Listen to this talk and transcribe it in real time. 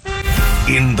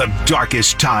In the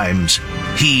darkest times,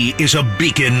 he is a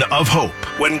beacon of hope.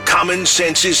 When common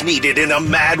sense is needed in a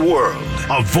mad world,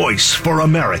 a voice for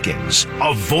Americans,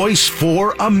 a voice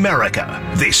for America.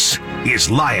 This is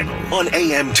Lionel on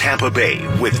AM Tampa Bay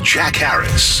with Jack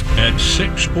Harris. At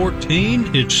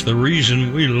 6:14, it's the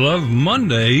reason we love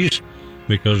Mondays,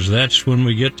 because that's when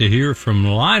we get to hear from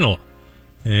Lionel.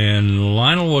 And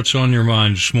Lionel, what's on your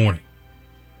mind this morning?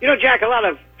 You know, Jack, a lot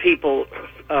of people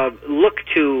look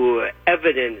to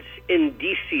evidence,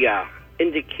 indicia,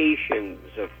 indications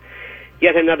of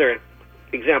yet another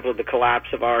example of the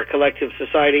collapse of our collective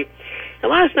society. And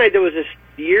last night there was this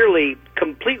yearly,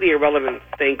 completely irrelevant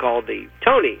thing called the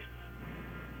Tony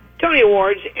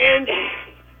Awards, and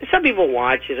some people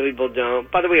watch and some people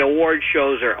don't. By the way, award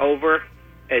shows are over,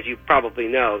 as you probably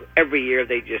know. Every year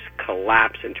they just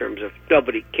collapse in terms of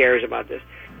nobody cares about this.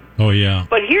 Oh, yeah.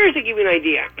 But here's to give you an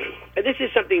idea. And this is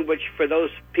something which, for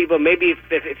those people, maybe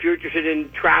if you're interested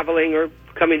in traveling or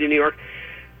coming to New York,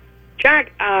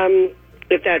 Jack,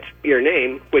 if that's your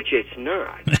name, which it's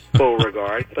not,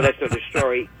 Beauregard, but that's another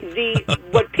story.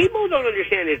 What people don't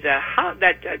understand is how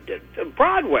that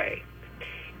Broadway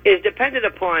is dependent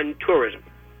upon tourism.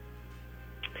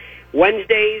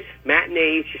 Wednesdays,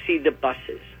 matinees, you see the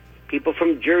buses. People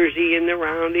from Jersey and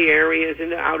around the areas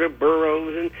and the outer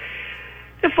boroughs, and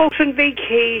the folks on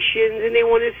vacations, and they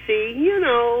want to see,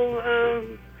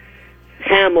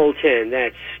 Hamilton,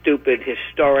 that stupid,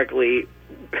 historically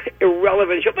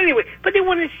irrelevant show. But anyway, but they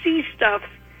want to see stuff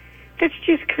that's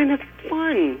just kind of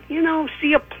fun,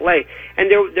 see a play. And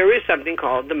there is something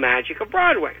called the magic of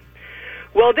Broadway.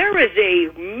 Well, there is a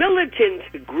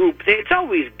militant group, it's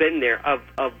always been there, of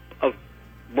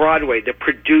Broadway, the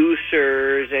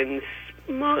producers and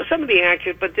some of the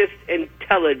actors, but this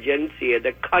intelligentsia,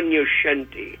 the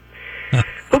cognoscenti,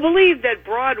 who believe that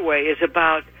Broadway is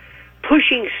about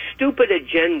pushing stupid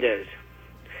agendas.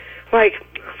 Like,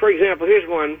 for example, here's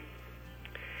one.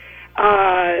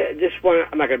 This one,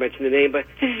 I'm not going to mention the name, but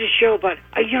this is a show about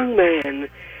a young man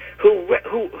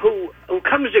who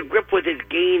comes to grip with his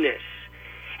gayness,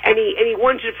 and he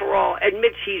once and for all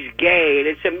admits he's gay, and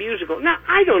it's a musical. Now,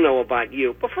 I don't know about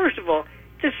you, but first of all,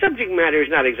 the subject matter is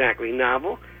not exactly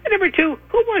novel. And number two,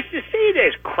 who wants to see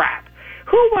this crap?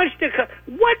 Who wants to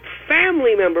what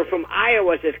family member from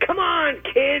Iowa says, "Come on,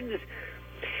 kids"?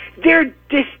 They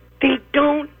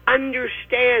don't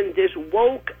understand this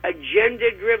woke,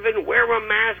 agenda-driven, wear a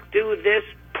mask, do this,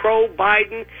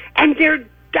 pro-Biden, and they're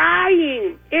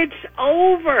dying. It's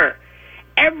over.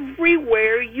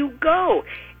 Everywhere you go,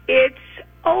 it's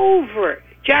over.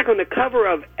 Jack, on the cover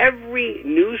of every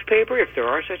newspaper, if there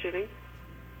are such a thing,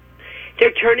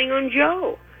 they're turning on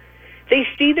Joe. They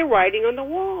see the writing on the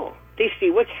wall. They see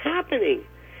what's happening.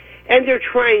 And they're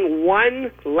trying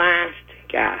one last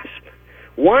gasp.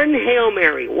 One Hail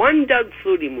Mary, one Doug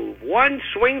Flutie move, one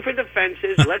swing for the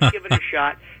fences, let's give it a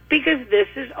shot, because this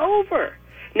is over.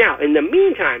 Now, in the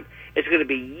meantime, it's going to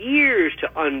be years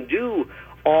to undo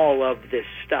all of this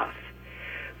stuff.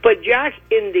 But, Jack,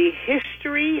 in the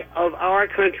history of our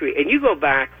country, and you go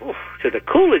back to the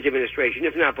Coolidge administration,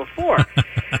 if not before,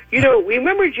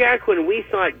 remember, Jack, when we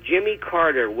thought Jimmy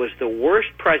Carter was the worst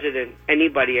president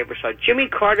anybody ever saw? Jimmy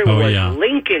Carter was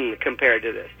Lincoln compared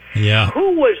to this. Yeah.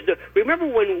 Remember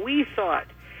when we thought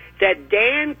that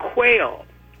Dan Quayle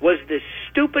was the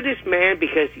stupidest man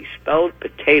because he spelled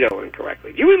potato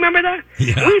incorrectly? Do you remember that?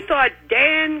 Yeah. We thought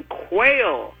Dan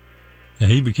Quayle. Yeah,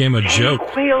 he became a joke.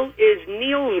 Quayle is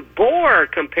Niels Bohr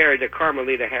compared to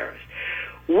Carmelita Harris.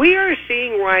 We are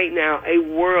seeing right now a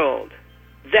world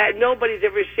that nobody's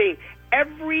ever seen.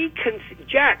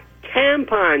 Jack,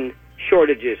 tampon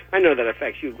shortages. I know that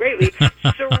affects you greatly.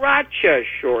 Sriracha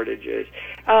shortages.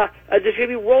 There's going to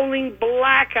be rolling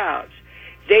blackouts.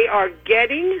 They are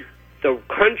getting the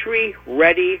country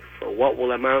ready for what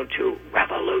will amount to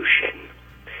revolution.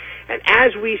 And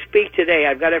as we speak today,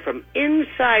 I've got it from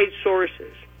inside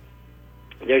sources.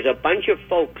 There's a bunch of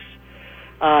folks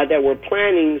that were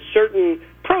planning certain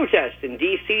protests in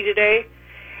D.C. today,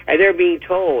 and they're being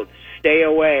told, stay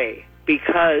away,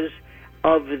 because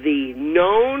of the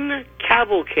known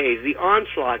cavalcades, the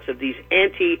onslaughts of these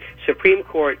anti-Supreme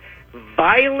Court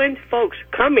violent folks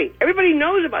coming. Everybody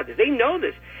knows about this. They know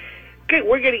this. Okay,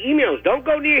 we're getting emails. Don't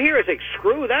go near here. It's like,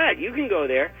 screw that. You can go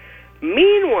there.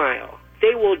 Meanwhile,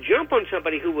 they will jump on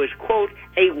somebody who was, quote,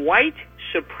 a white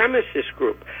supremacist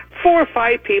group. 4 or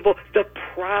 5 people, the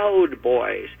Proud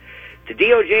Boys. The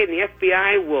DOJ and the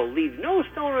FBI will leave no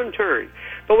stone unturned.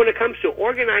 But when it comes to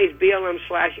organized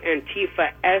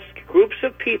BLM/Antifa-esque groups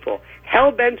of people,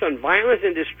 hell-bent on violence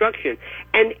and destruction,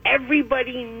 and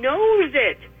everybody knows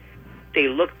it, they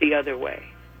look the other way.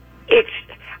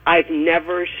 I've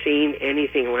never seen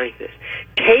anything like this.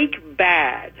 Take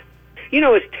bad. You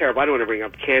know, it's terrible. I don't want to bring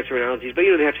up cancer analogies, but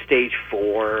they have stage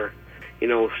 4,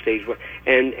 stage 1.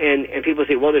 And people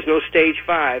say, well, there's no stage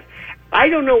 5. I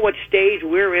don't know what stage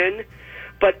we're in,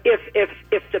 but if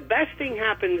the best thing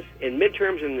happens in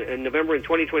midterms in November in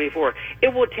 2024,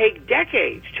 it will take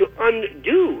decades to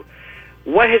undo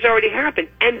what has already happened.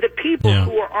 And the people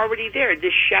who are already there,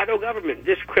 this shadow government,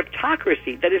 this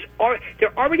cryptocracy,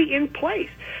 they're already in place.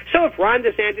 So if Ron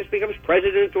DeSantis becomes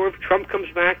president or if Trump comes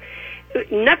back,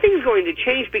 nothing's going to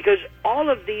change because all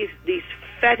of these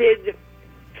fetid,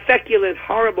 feculent,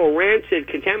 horrible, rancid,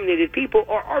 contaminated people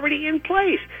are already in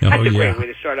place. That's a great way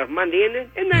to start off Monday,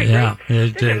 isn't that great?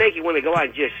 It doesn't make you want to go out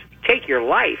and just take your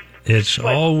life. It's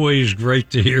always great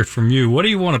to hear from you. What do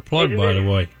you want to plug, by the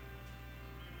way?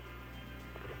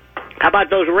 How about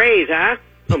those Rays, huh?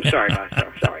 I'm sorry, boss.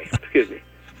 Sorry. Excuse me.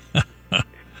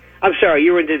 I'm sorry.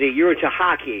 You're into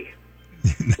hockey,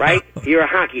 right? You're a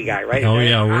hockey guy, right? Oh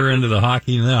yeah, we're into the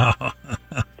hockey now.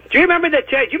 Do you remember that?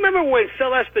 Do you remember when Phil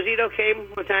Esposito came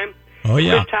one time? Oh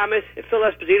yeah. Chris Thomas and Phil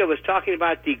Esposito was talking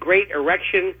about the great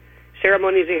erection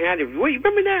ceremonies they had. You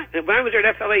remember that? When I was there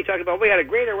at FLA, talking about we had a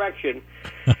great erection,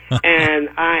 and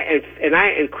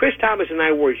Chris Thomas and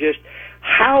I were just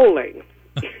howling.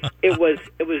 It was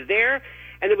there,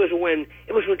 and it was when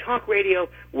talk radio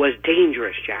was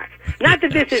dangerous, Jack. Not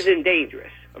that this isn't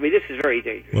dangerous. I mean, this is very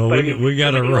dangerous. Well, but we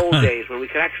got to run. The old days when we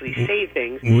could actually say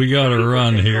things. We got to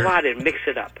run here. Go out and mix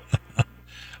it up.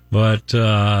 But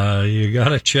you got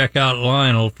to check out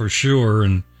Lionel for sure.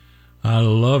 And I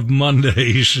love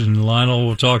Mondays. And Lionel,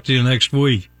 we'll talk to you next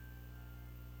week.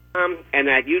 And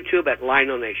at YouTube at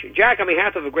Lionel Nation. Jack, on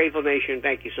behalf of a grateful nation,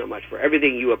 thank you so much for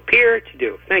everything you appear to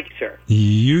do. Thank you, sir.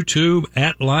 YouTube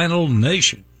at Lionel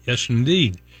Nation. Yes,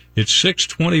 indeed. It's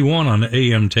 6:21 on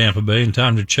AM Tampa Bay, and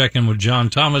time to check in with John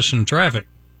Thomas in traffic.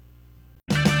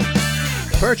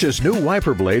 Purchase new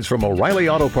wiper blades from O'Reilly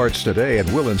Auto Parts today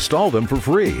and we'll install them for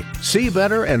free. See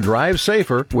better and drive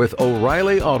safer with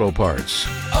O'Reilly Auto Parts.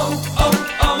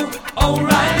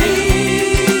 O'Reilly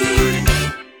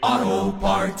Auto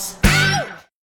Parts.